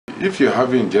If you're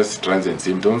having just transient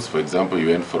symptoms, for example, you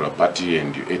went for a party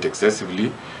and you ate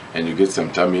excessively and you get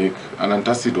some tummy ache, an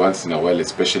antacid once in a while,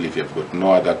 especially if you've got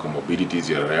no other comorbidities,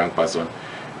 you're a young person,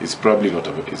 it's probably not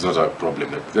a problem.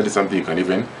 That is something you can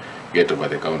even get over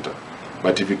the counter.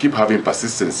 But if you keep having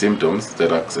persistent symptoms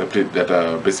that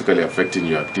are basically affecting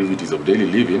your activities of daily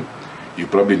living, you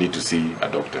probably need to see a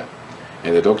doctor.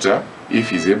 And the doctor, if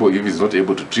he's not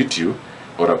able to treat you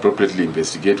or appropriately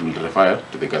investigate, will refer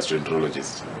to the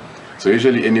gastroenterologist. So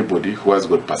usually anybody who has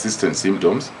got persistent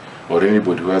symptoms or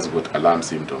anybody who has got alarm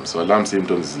symptoms. So alarm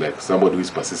symptoms is like somebody who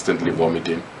is persistently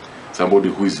vomiting, somebody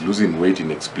who is losing weight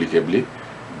inexplicably.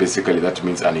 Basically that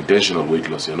means unintentional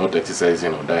weight loss. You're not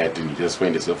exercising or dieting, you just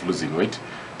find yourself losing weight.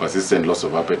 Persistent loss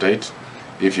of appetite.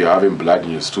 If you're having blood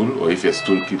in your stool, or if your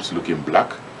stool keeps looking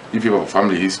black. If you have a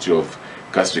family history of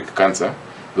gastric cancer,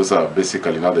 those are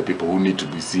basically now the people who need to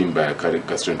be seen by a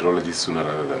gastroenterologist sooner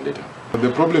rather than later.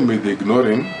 The problem with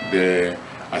ignoring the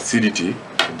acidity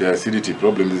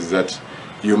problem is that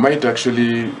you might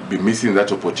actually be missing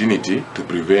that opportunity to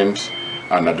prevent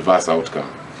an adverse outcome.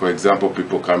 For example,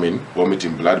 people come in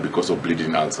vomiting blood because of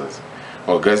bleeding ulcers,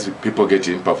 or people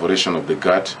getting perforation of the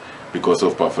gut because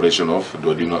of perforation of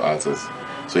duodenal ulcers.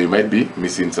 So you might be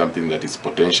missing something that is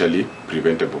potentially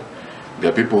preventable.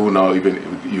 There are people who now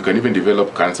you can even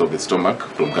develop cancer of the stomach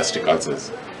from gastric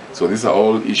ulcers. So these are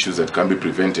all issues that can be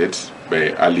prevented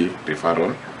by early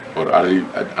referral or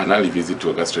an early visit to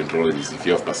a gastroenterologist if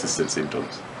you have persistent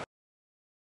symptoms.